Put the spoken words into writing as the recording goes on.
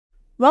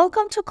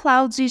Welcome to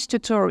Cloudzy's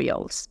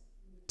tutorials.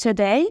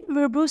 Today,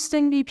 we're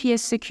boosting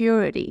VPS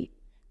security.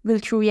 We'll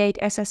create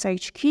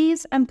SSH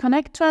keys and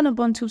connect to an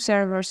Ubuntu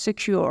server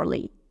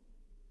securely.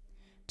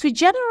 To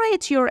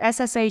generate your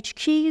SSH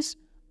keys,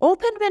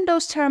 open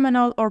Windows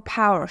Terminal or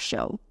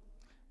PowerShell.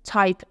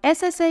 Type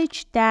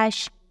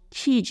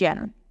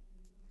SSH-keygen.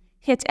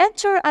 Hit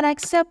Enter and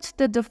accept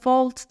the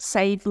default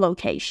save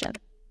location.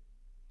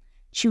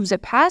 Choose a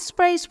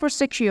passphrase for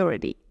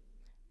security.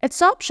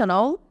 It's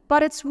optional,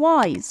 but it's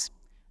wise.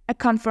 A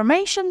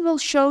confirmation will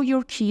show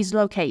your key's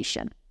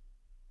location.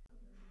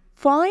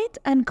 Find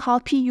and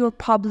copy your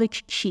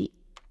public key.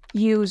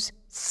 Use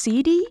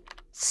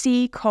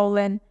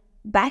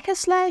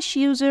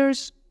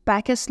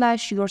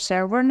cd:/users/your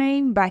server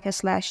name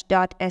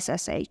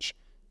 /.ssh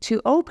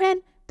to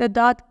open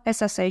the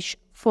 .ssh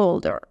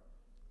folder.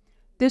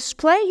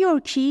 Display your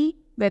key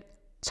with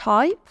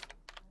type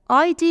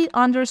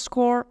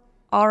id_rsa.pub.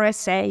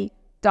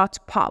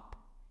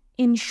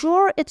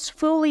 Ensure it's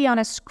fully on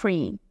a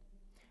screen.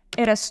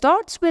 It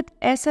starts with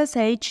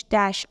SSH-RSA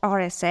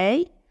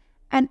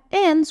and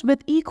ends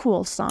with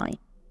 $.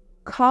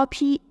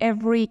 Copy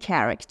every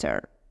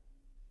character.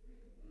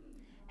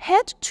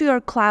 Head to your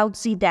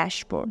Cloudzy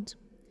dashboard.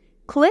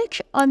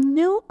 Click on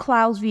New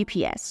Cloud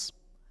VPS.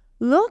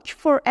 Look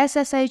for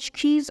SSH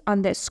keys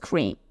on the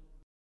screen.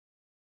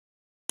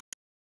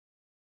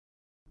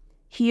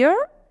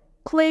 Here,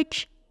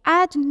 click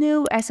Add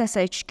New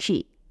SSH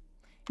Key.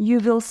 You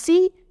will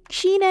see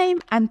key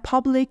name and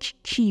public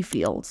key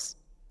fields.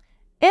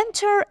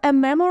 Enter a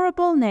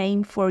memorable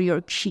name for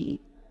your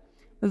key.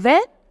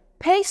 Then,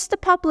 paste the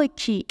public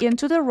key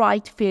into the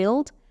right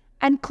field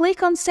and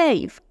click on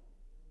Save.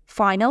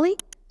 Finally,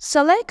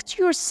 select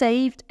your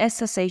saved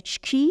SSH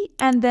key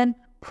and then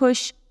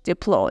push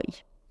Deploy.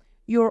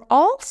 You're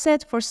all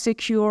set for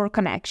secure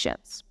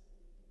connections.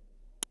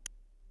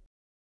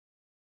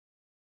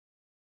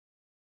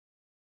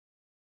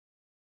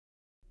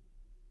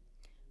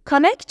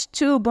 Connect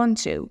to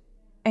Ubuntu.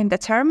 In the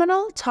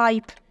terminal,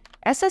 type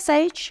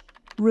SSH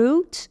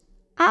root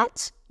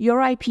at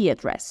your IP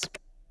address.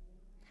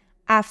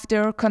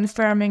 After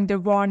confirming the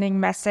warning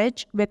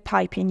message with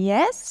typing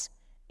yes,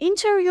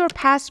 enter your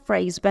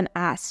passphrase when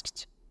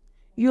asked.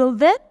 You'll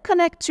then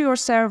connect to your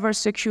server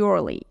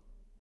securely.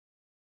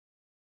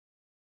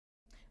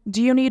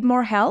 Do you need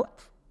more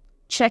help?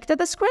 Check the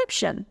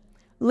description.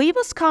 Leave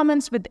us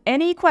comments with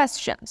any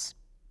questions.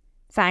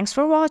 Thanks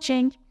for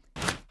watching.